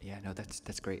 Yeah, no,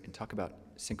 that's great. And talk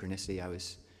about synchronicity. I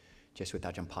was just with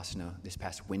Ajahn Pasano this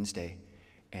past Wednesday,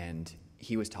 and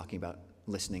he was talking about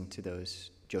listening to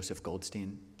those Joseph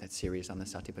Goldstein, that series on the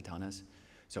Satipatthanas.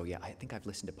 So yeah, I think I've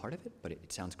listened to part of it, but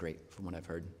it sounds great from what I've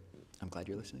heard. I'm glad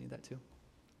you're listening to that too.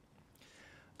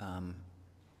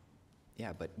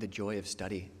 Yeah, but the joy of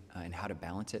study and how to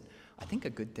balance it. I think a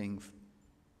good thing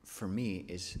for me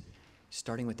is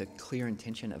starting with a clear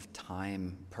intention of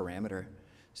time parameter.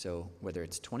 So whether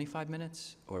it's 25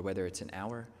 minutes or whether it's an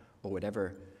hour or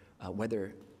whatever,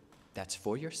 whether that's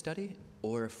for your study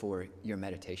or for your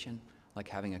meditation, like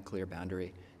having a clear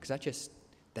boundary, because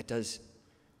that does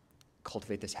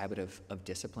cultivate this habit of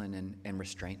discipline and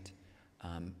restraint.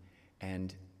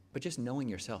 But just knowing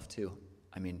yourself too.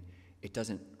 I mean, it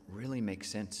doesn't really make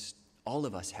sense. All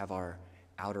of us have our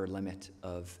outer limit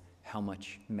of how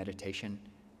much meditation,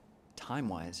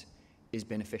 time-wise, is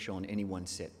beneficial in any one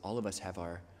sit. All of us have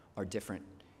our different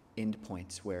end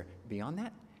points where beyond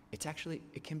that,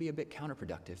 it can be a bit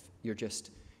counterproductive.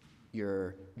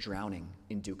 You're drowning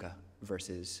in dukkha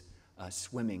versus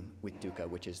swimming with dukkha,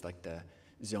 which is like the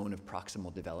zone of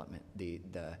proximal development,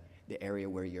 the area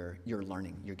where you're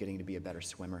learning, you're getting to be a better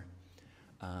swimmer.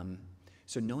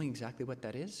 So knowing exactly what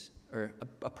that is, or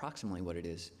approximately what it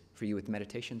is for you with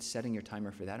meditation, setting your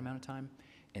timer for that amount of time,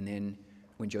 and then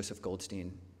when Joseph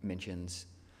Goldstein mentions,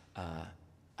 I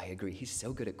agree, he's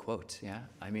so good at quotes, yeah?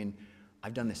 I mean,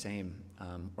 I've done the same,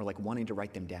 or like wanting to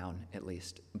write them down at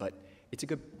least, but it's a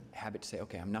good habit to say,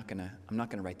 okay, I'm not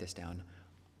gonna write this down.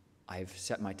 I've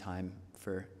set my time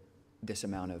for this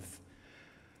amount of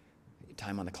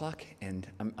time on the clock, and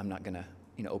I'm not gonna,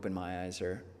 open my eyes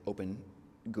or open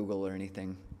Google or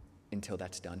anything until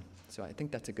that's done. So I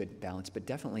think that's a good balance, but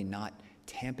definitely not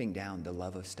tamping down the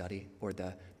love of study or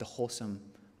the wholesome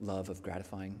love of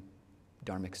gratifying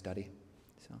dharmic study.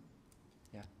 So,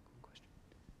 yeah, good question.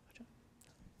 Ajahn?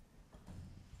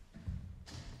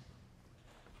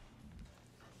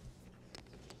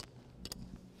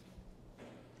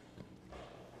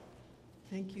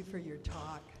 Thank you for your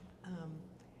talk.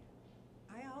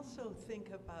 I also think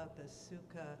about the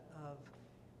sukha of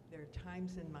there are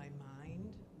times in my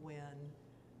mind when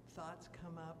thoughts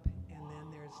come up and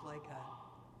then there's like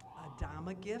a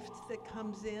Dhamma gift that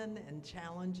comes in and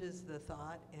challenges the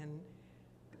thought, and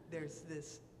there's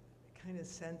this kind of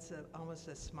sense of almost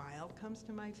a smile comes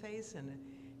to my face, and it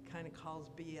kind of calls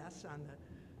BS on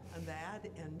that,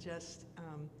 and just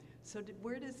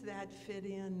where does that fit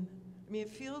in? I mean, it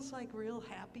feels like real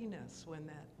happiness when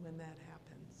that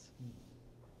happens.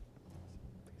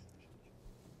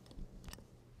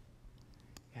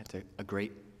 Yeah, it's a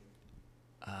great,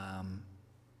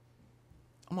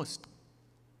 almost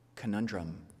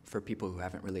conundrum for people who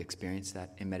haven't really experienced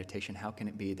that in meditation. How can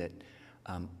it be that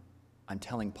I'm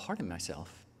telling part of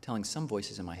myself, telling some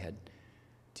voices in my head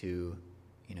to,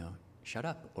 shut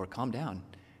up or calm down,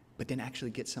 but then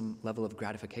actually get some level of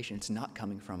gratification? It's not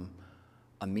coming from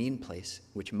a mean place,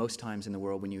 which most times in the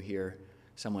world when you hear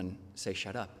someone say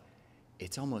shut up,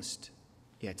 it's almost,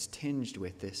 it's tinged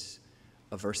with this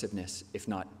aversiveness, if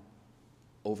not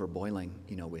overboiling,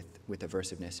 with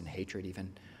aversiveness and hatred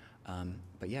even.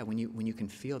 But yeah, when you can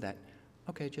feel that,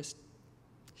 okay, just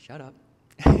shut up.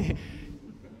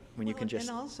 When you can just.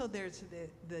 And also there's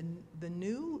the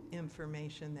new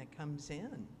information that comes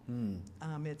in.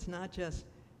 It's not just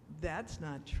that's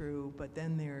not true, but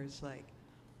then there's like,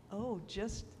 oh,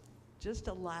 just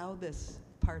allow this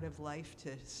part of life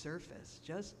to surface.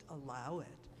 Just allow it.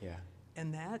 Yeah.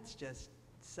 And that's just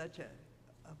such a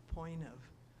point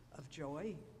of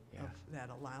joy, of that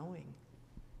allowing.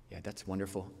 Yeah, that's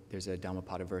wonderful. There's a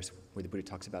Dhammapada verse where the Buddha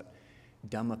talks about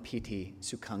Dhamma piti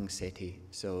sukhang seti.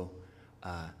 So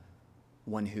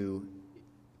one who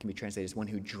can be translated as one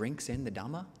who drinks in the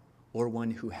Dhamma, or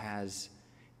one who has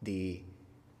the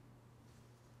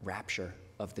rapture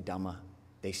of the Dhamma.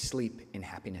 They sleep in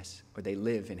happiness, or they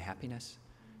live in happiness.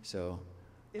 So,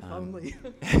 if only.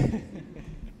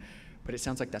 But it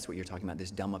sounds like that's what you're talking about,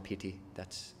 this Dhamma piti.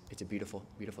 It's a beautiful,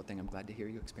 beautiful thing. I'm glad to hear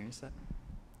you experience that.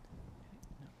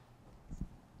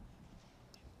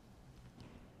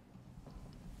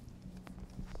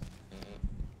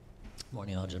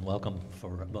 Morning, Ajahn. Welcome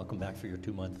back for your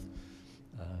 2-month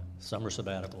summer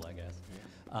sabbatical, I guess.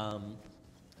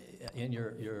 In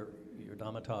your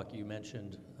Dhamma talk, you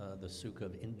mentioned the sukha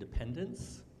of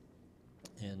independence,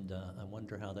 and I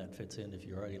wonder how that fits in if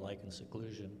you're already liking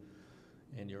seclusion,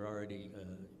 and you're already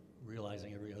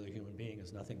realizing every other human being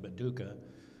is nothing but dukkha.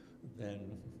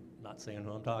 Then, not saying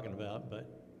who I'm talking about,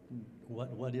 but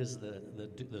what is the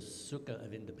sukha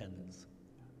of independence?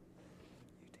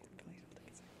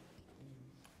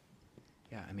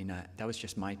 Yeah, I mean, that was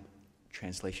just my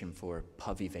translation for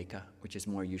paviveka, which is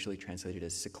more usually translated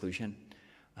as seclusion.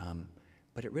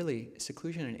 But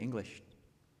seclusion in English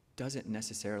doesn't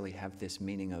necessarily have this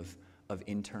meaning of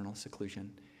internal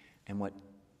seclusion,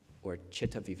 or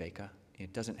chitta viveka.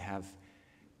 It doesn't have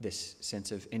this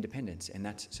sense of independence, and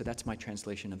that's my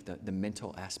translation of the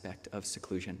mental aspect of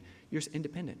seclusion. You're just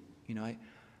independent,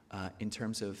 in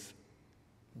terms of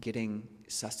getting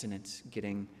sustenance,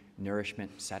 getting nourishment,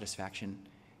 satisfaction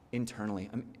internally.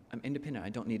 I'm independent. I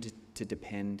don't need to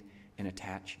depend and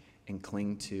attach and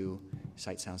cling to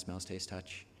sight, sound, smells, taste,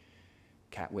 touch,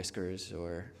 cat whiskers,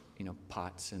 or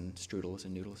pots and strudels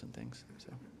and noodles and things.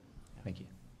 So, thank you.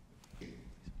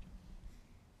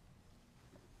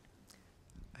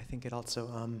 I think it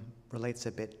also relates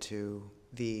a bit to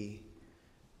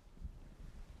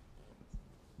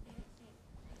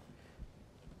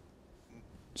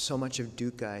so much of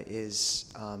dukkha is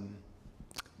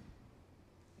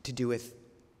to do with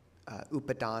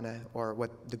upadana, or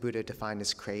what the Buddha defined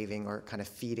as craving, or kind of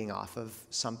feeding off of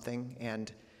something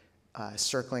and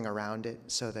circling around it.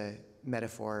 So the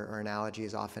metaphor or analogy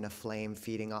is often a flame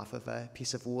feeding off of a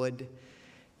piece of wood.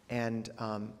 And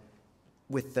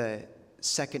with the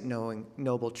second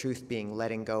noble truth being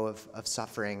letting go of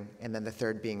suffering, and then the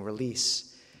third being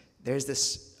release, there's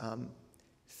this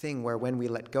thing where when we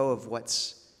let go of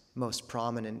what's most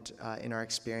prominent in our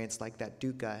experience, like that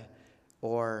dukkha,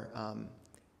 or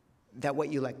that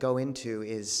what you let go into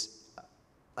is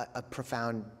a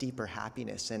profound, deeper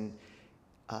happiness. And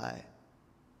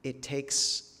it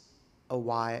takes a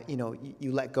while,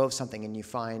 you let go of something and you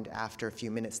find after a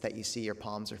few minutes that you see your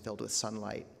palms are filled with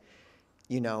sunlight,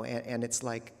 and it's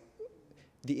like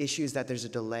the issue is that there's a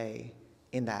delay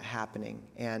in that happening,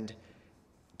 and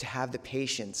to have the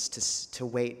patience to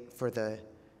wait for the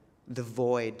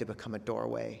void to become a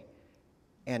doorway.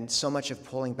 And so much of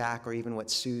pulling back, or even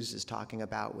what Suze is talking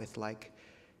about with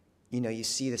you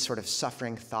see this sort of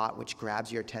suffering thought which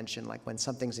grabs your attention, like when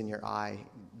something's in your eye,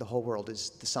 the whole world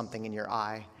is the something in your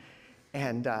eye.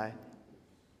 And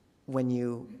when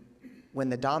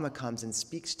the Dhamma comes and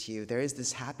speaks to you, there is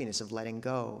this happiness of letting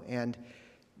go. And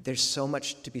there's so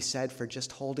much to be said for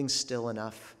just holding still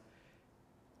enough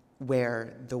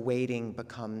where the waiting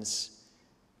becomes,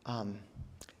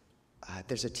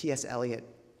 there's a T.S. Eliot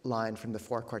line from the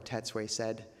Four Quartets where he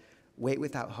said, "Wait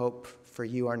without hope, for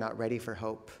you are not ready for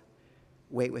hope.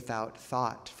 Wait without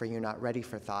thought, for you're not ready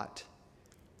for thought.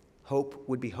 Hope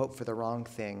would be hope for the wrong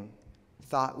thing.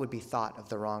 Thought would be thought of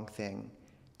the wrong thing.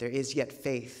 There is yet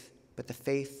faith, but the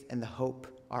faith and the hope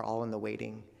are all in the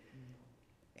waiting."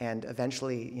 And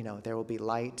eventually, you know, there will be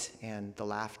light and the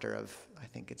laughter of, I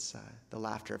think it's the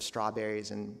laughter of strawberries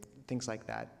and things like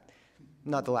that.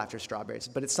 Not the laughter of strawberries,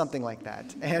 but it's something like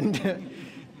that. And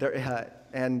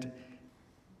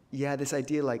yeah, this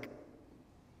idea like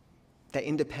that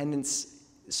independence,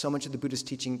 so much of the Buddhist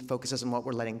teaching focuses on what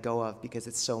we're letting go of because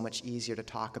it's so much easier to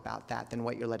talk about that than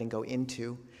what you're letting go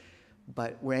into.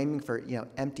 But we're aiming for, you know,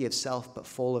 empty of self, but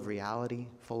full of reality,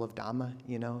 full of Dhamma,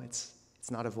 you know, it's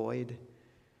not a void.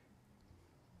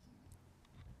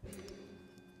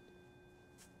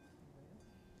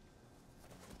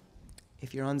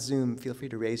 If you're on Zoom, feel free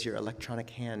to raise your electronic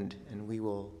hand and we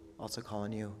will also call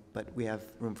on you, but we have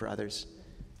room for others.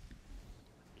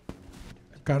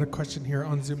 I've got a question here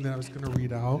on Zoom that I was going to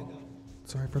read out.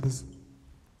 Sorry for this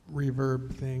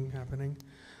reverb thing happening.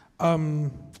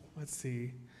 Let's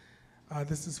see.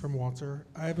 This is from Walter.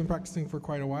 I have been practicing for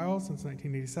quite a while, since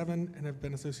 1987, and have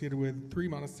been associated with 3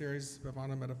 monasteries,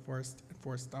 Bhavana, Metta Forest, and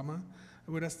Forest Dhamma.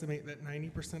 I would estimate that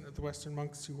 90% of the Western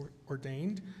monks who were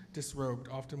ordained disrobed,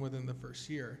 often within the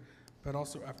first year, but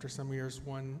also after some years,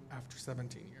 one after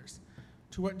 17 years.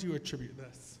 To what do you attribute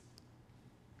this?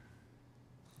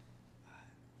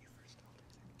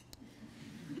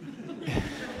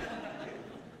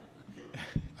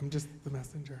 I'm just the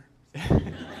messenger.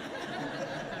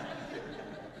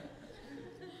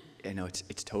 You know,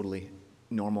 it's totally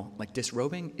normal. Like,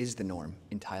 disrobing is the norm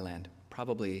in Thailand.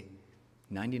 Probably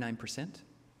 99%,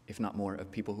 if not more,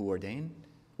 of people who ordain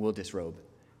will disrobe,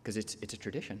 because it's a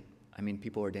tradition. I mean,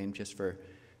 people ordain just for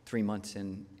 3 months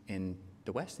in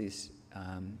the West, these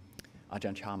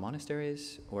Ajahn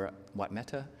monasteries, or Wat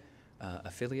Metta,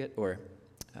 affiliate or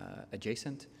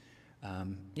adjacent.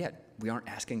 Yet, we aren't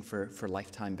asking for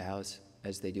lifetime vows,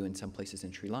 as they do in some places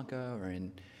in Sri Lanka or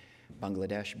in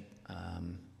Bangladesh.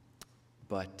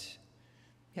 But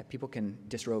yeah, people can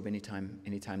disrobe anytime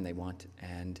they want,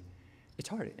 and it's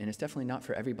hard, and it's definitely not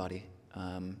for everybody.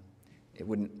 It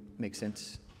wouldn't make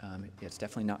sense. It's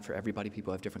definitely not for everybody.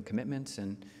 People have different commitments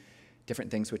and different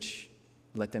things which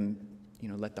let them, you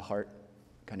know, let the heart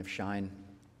kind of shine.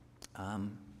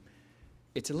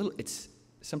 It's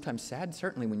sometimes sad,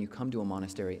 certainly, when you come to a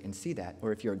monastery and see that,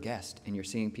 or if you're a guest and you're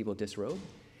seeing people disrobe,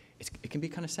 it can be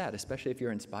kind of sad, especially if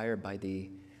you're inspired by the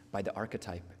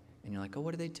archetype. And you're like, oh,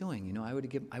 what are they doing? You know, I would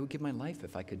give my life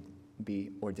if I could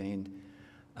be ordained.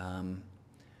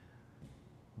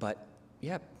 But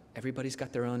yeah, everybody's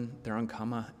got their own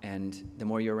karma, and the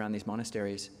more you're around these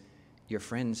monasteries, your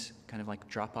friends kind of like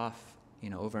drop off, you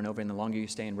know, over and over. And the longer you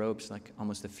stay in robes, like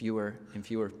almost the fewer and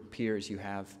fewer peers you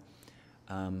have.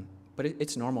 But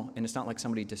it's normal, and it's not like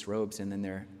somebody disrobes and then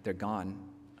they're gone.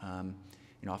 You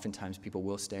know, oftentimes people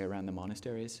will stay around the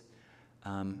monasteries,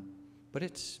 but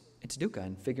it's dukkha,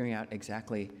 and figuring out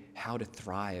exactly how to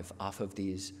thrive off of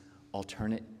these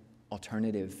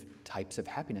alternative types of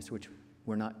happiness, which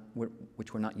we're not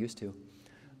used to,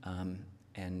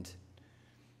 and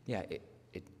yeah,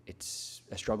 it's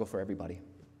a struggle for everybody.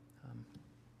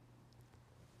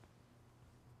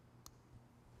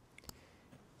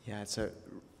 Yeah, it's a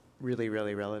really,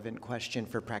 really relevant question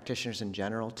for practitioners in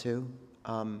general too.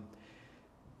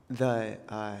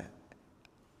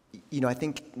 You know, I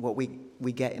think what we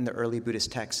get in the early Buddhist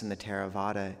texts in the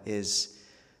Theravada is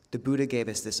the Buddha gave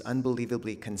us this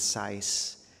unbelievably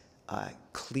concise,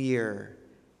 clear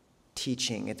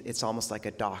teaching. It's almost like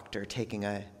a doctor taking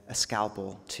a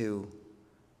scalpel to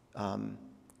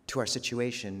our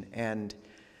situation. And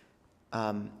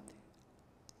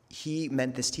he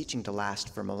meant this teaching to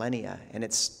last for millennia. And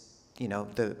it's, you know,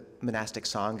 the monastic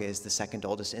Sangha is the second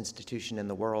oldest institution in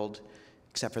the world,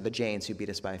 except for the Jains, who beat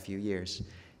us by a few years.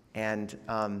 And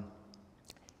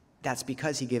that's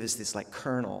because he gave us this like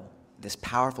kernel, this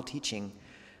powerful teaching.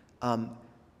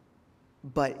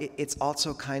 But it's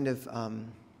also kind of,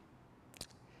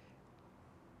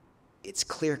 its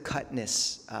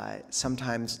clear-cutness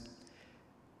sometimes,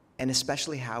 and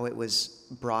especially how it was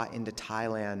brought into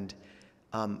Thailand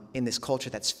in this culture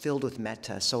that's filled with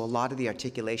metta. So a lot of the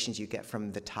articulations you get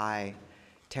from the Thai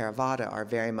Theravada are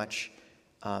very much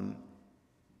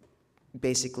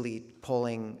basically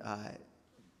pulling,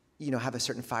 you know, have a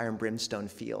certain fire and brimstone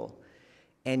feel.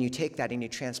 And you take that and you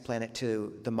transplant it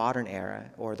to the modern era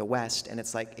or the West, and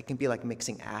it's like, it can be like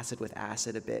mixing acid with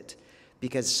acid a bit,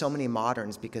 because so many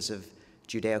moderns, because of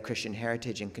Judeo-Christian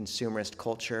heritage and consumerist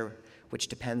culture, which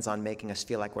depends on making us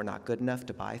feel like we're not good enough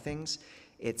to buy things,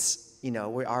 it's, you know,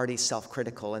 we're already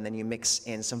self-critical, and then you mix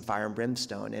in some fire and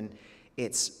brimstone, and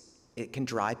it can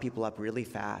dry people up really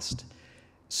fast.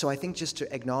 So I think just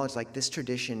to acknowledge, like, this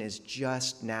tradition is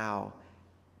just now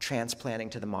transplanting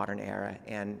to the modern era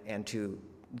and to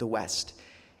the West,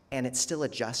 and it's still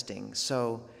adjusting.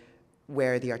 So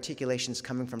where the articulation's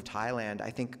coming from Thailand, I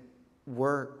think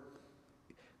we're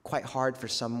quite hard for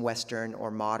some Western or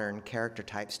modern character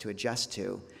types to adjust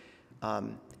to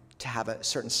have a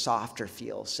certain softer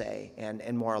feel, say,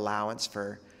 and more allowance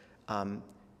for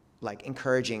like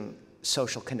encouraging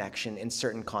social connection in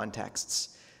certain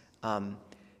contexts.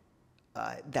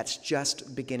 That's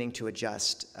just beginning to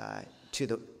adjust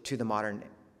to the modern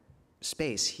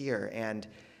space here. And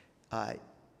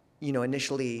you know,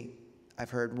 initially,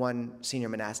 I've heard one senior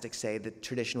monastic say the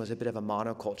tradition was a bit of a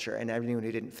monoculture, and everyone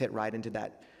who didn't fit right into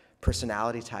that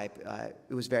personality type,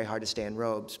 it was very hard to stay in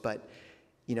robes. But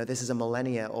you know, this is a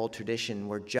millennia-old tradition.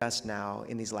 We're just now,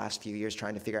 in these last few years,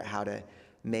 trying to figure out how to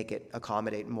make it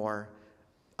accommodate more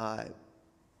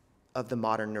of the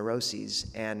modern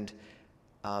neuroses. And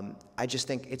I just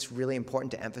think it's really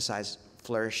important to emphasize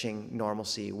flourishing,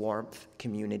 normalcy, warmth,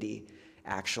 community,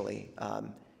 actually.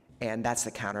 And that's the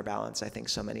counterbalance I think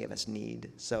so many of us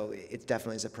need. So it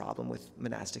definitely is a problem with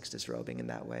monastics disrobing in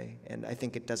that way. And I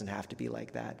think it doesn't have to be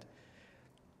like that.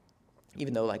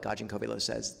 Even though, like Ajahn Kovilo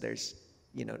says, there's,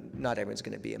 you know, not everyone's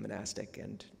going to be a monastic,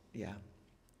 and yeah.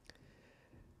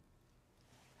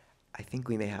 I think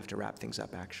we may have to wrap things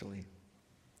up, actually.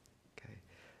 Okay.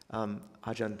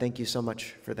 Ajahn, thank you so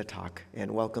much for the talk,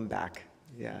 and welcome back.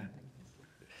 Yeah.